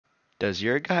Does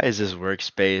your guys'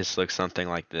 workspace look something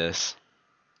like this?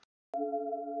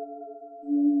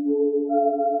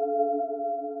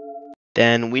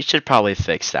 Then we should probably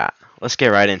fix that. Let's get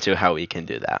right into how we can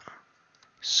do that.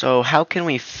 So how can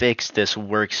we fix this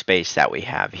workspace that we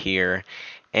have here?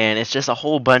 And it's just a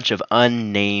whole bunch of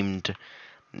unnamed,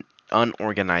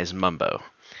 unorganized mumbo.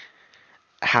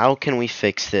 How can we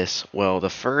fix this? Well,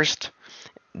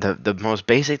 the most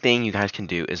basic thing you guys can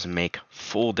do is make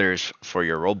folders for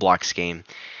your Roblox game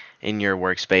in your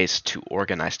workspace to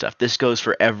organize stuff. This goes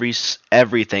for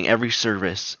everything, every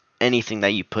service, anything that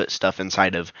you put stuff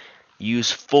inside of.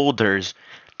 Use folders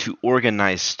to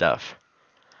organize stuff.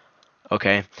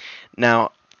 Okay,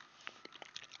 now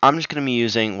I'm just going to be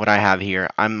using what I have here.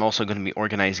 I'm also going to be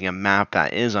organizing a map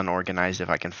that is unorganized if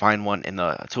I can find one in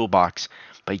the toolbox,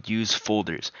 but use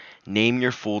folders. Name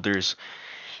your folders.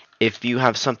 If you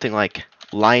have something like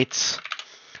lights,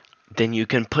 then you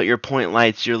can put your point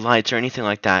lights, your lights, or anything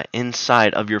like that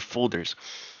inside of your folders.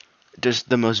 Just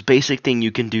the most basic thing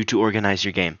you can do to organize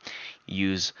your game.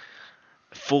 Use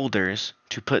folders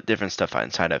to put different stuff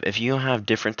inside of. If you have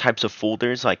different types of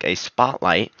folders, like a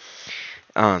spotlight,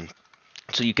 so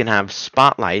you can have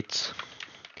spotlights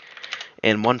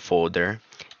in one folder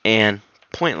and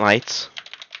point lights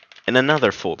in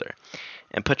another folder,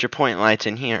 and put your point lights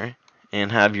in here and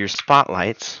have your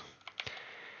spotlights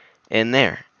in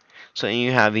there. So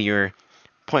you have your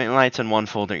point lights in one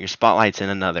folder, your spotlights in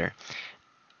another.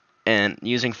 And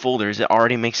using folders, it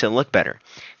already makes it look better.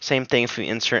 Same thing if we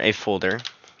insert a folder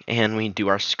and we do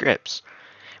our scripts.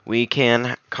 We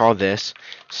can call this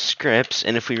scripts,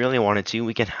 and if we really wanted to,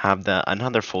 we can have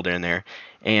another folder in there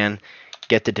and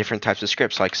get the different types of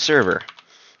scripts, like server.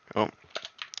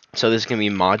 So this can be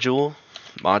module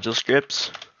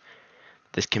scripts.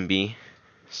 This can be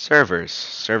server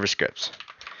scripts.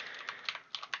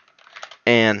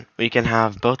 And we can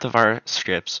have both of our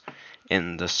scripts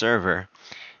in the server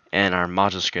and our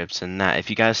module scripts in that. If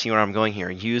you guys see where I'm going here,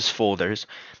 use folders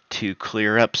to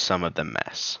clear up some of the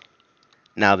mess.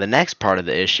 Now the next part of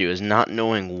the issue is not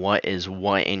knowing what is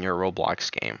what in your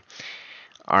Roblox game.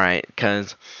 Alright,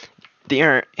 because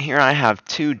here I have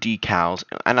two decals,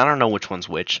 and I don't know which one's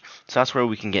which, so that's where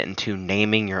we can get into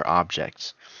naming your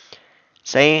objects.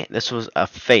 Say this was a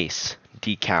face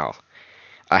decal,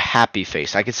 a happy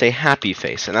face. I could say happy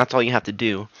face, and that's all you have to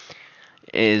do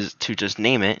is to just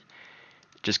name it.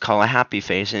 Just call a happy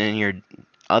face, and in your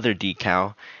other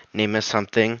decal, name it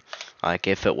something like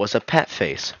if it was a pet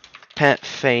face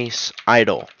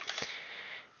idle.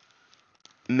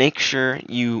 Make sure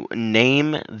you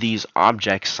name these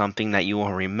objects something that you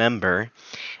will remember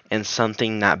and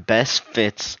something that best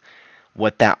fits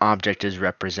what that object is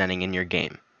representing in your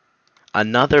game.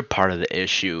 Another part of the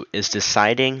issue is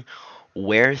deciding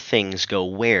where things go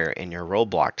where in your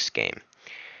Roblox game.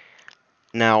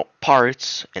 Now,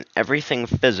 parts and everything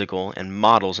physical and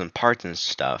models and parts and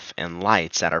stuff and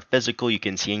lights that are physical you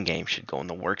can see in game should go in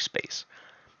the workspace.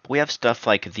 But we have stuff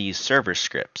like these server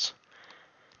scripts.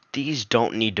 These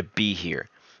don't need to be here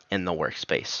in the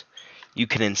workspace. You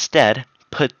can instead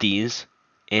put these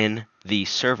in the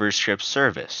server script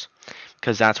service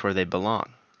because that's where they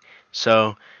belong.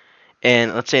 So,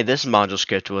 and let's say this module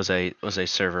script was a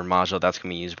server module that's going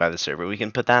to be used by the server. We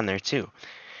can put that in there too.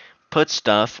 Put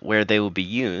stuff where they will be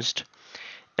used,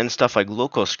 and stuff like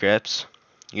local scripts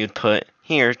you'd put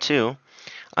here too,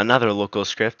 another local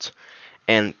script,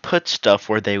 and put stuff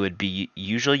where they would be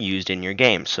usually used in your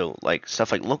game. So like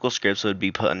stuff like local scripts would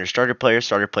be put under starter player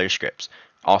scripts.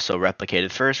 Also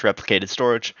replicated first, replicated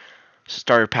storage,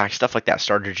 starter pack, stuff like that,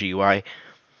 starter GUI.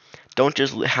 Don't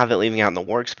just have it leaving out in the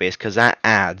workspace because that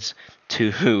adds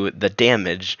to the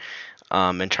damage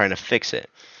and trying to fix it.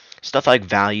 Stuff like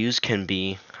values can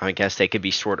be, I guess they could be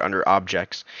stored under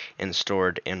objects and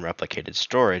stored in replicated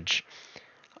storage.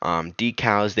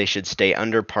 Decals, they should stay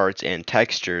under parts and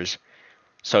textures,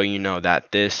 so you know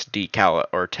that this decal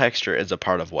or texture is a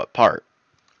part of what part.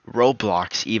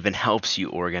 Roblox even helps you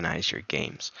organize your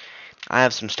games. I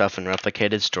have some stuff in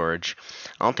replicated storage.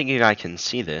 I don't think you guys can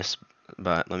see this,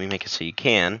 but let me make it so you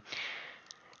can.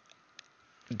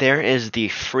 There is the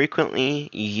frequently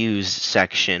used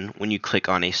section when you click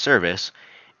on a service,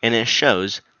 and it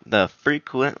shows the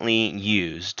frequently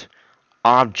used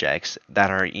objects that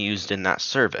are used in that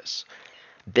service.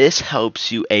 This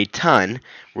helps you a ton.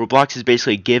 Roblox is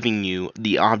basically giving you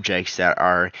the objects that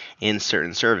are in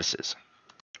certain services.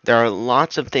 There are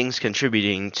lots of things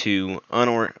contributing to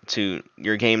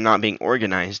your game not being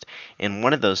organized, and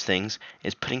one of those things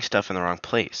is putting stuff in the wrong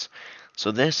place.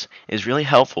 So this is really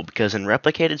helpful because in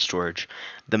replicated storage,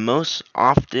 the most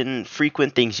often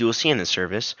frequent things you will see in the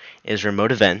service is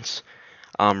remote events,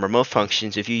 Remote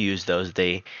functions, if you use those,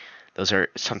 those are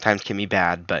sometimes can be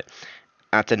bad, but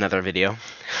that's another video.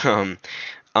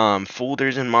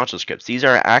 Folders and module scripts. These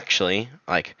are actually,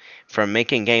 like, from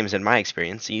making games in my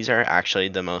experience, these are actually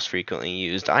the most frequently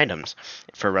used items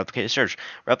for replicated search.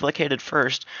 Replicated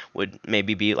first would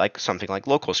maybe be like something like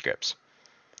local scripts.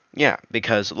 Yeah,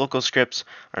 because local scripts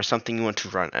are something you want to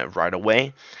run right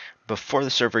away before the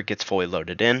server gets fully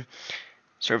loaded in.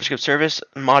 Server script service,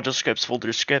 module scripts,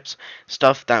 folder scripts,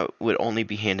 stuff that would only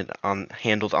be handled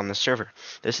on the server.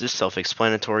 This is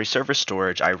self-explanatory. Server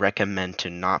storage, I recommend to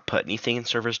not put anything in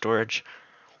server storage,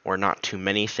 or not too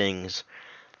many things.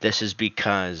 This is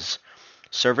because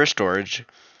server storage,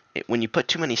 when you put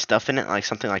too many stuff in it, like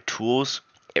something like tools,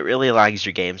 it really lags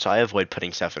your game. So I avoid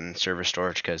putting stuff in server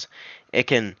storage because it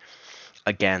can,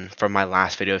 again, from my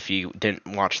last video, if you didn't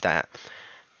watch that,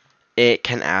 it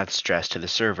can add stress to the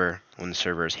server when the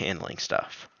server is handling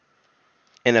stuff.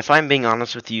 And if I'm being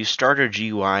honest with you, starter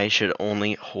GUI should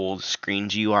only hold screen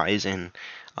GUIs and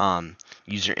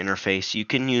user interface. You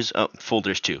can use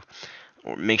folders too,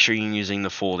 or make sure you're using the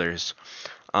folders.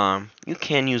 You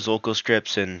can use local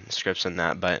scripts and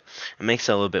that, but it makes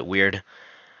it a little bit weird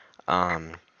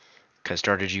because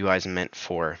starter GUI is meant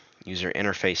for user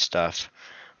interface stuff,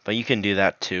 but you can do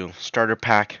that too. Starter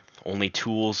pack, only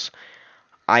tools.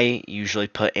 I usually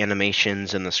put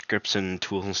animations and the scripts and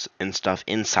tools and stuff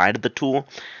inside of the tool.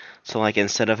 So like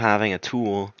instead of having a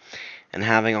tool and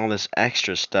having all this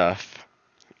extra stuff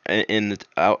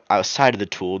outside of the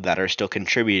tool that are still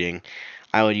contributing,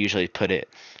 I would usually put it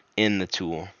in the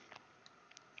tool.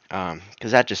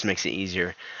 Because that just makes it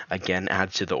easier. Again,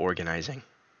 adds to the organizing.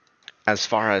 As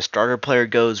far as starter player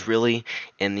goes, really,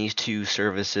 in these two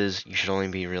services, you should only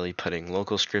be really putting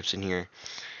local scripts in here.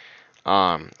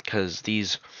 Because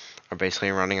these are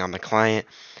basically running on the client,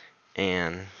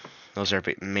 and those are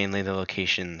mainly the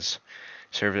locations.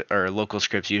 Local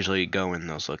scripts usually go in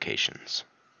those locations.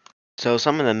 So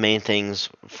some of the main things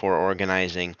for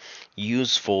organizing: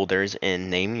 use folders and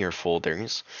name your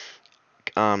folders.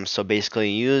 So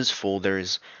basically, use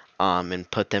folders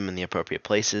and put them in the appropriate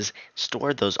places.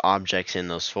 Store those objects in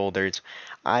those folders.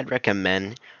 I'd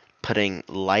recommend putting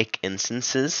like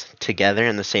instances together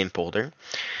in the same folder.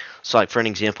 So like for an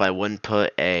example, I wouldn't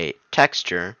put a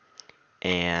texture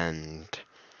and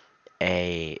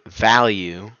a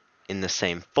value in the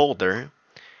same folder,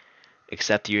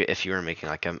 except if you were making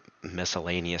like a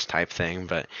miscellaneous type thing,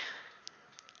 but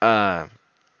I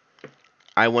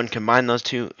wouldn't combine those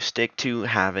two. Stick to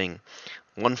having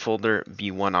one folder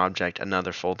be one object,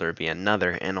 another folder be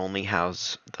another, and only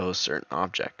house those certain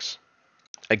objects.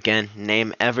 Again,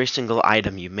 name every single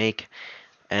item you make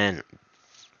and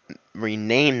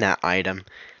rename that item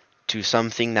to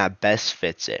something that best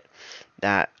fits it,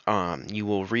 that you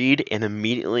will read and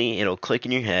immediately it'll click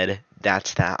in your head,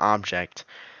 that's that object,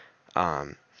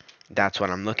 that's what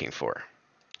I'm looking for.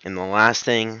 And the last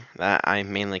thing that I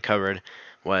mainly covered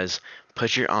was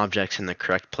put your objects in the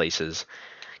correct places,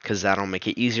 because that'll make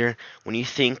it easier. When you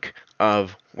think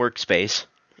of workspace,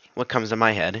 what comes to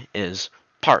my head is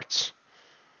parts,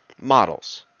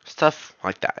 models, stuff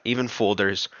like that, even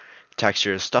folders,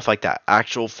 textures, stuff like that,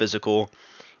 actual physical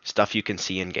stuff you can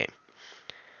see in game.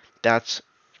 That's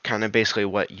kind of basically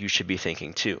what you should be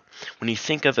thinking too. When you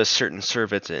think of a certain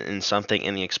service in something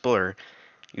in the Explorer,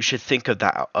 you should think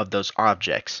of those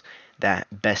objects that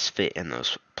best fit in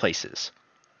those places.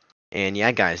 And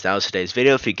yeah, guys, that was today's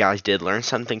video. If you guys did learn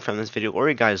something from this video, or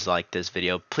you guys liked this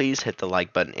video, please hit the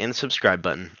like button and subscribe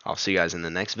button. I'll see you guys in the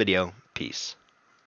next video. Peace.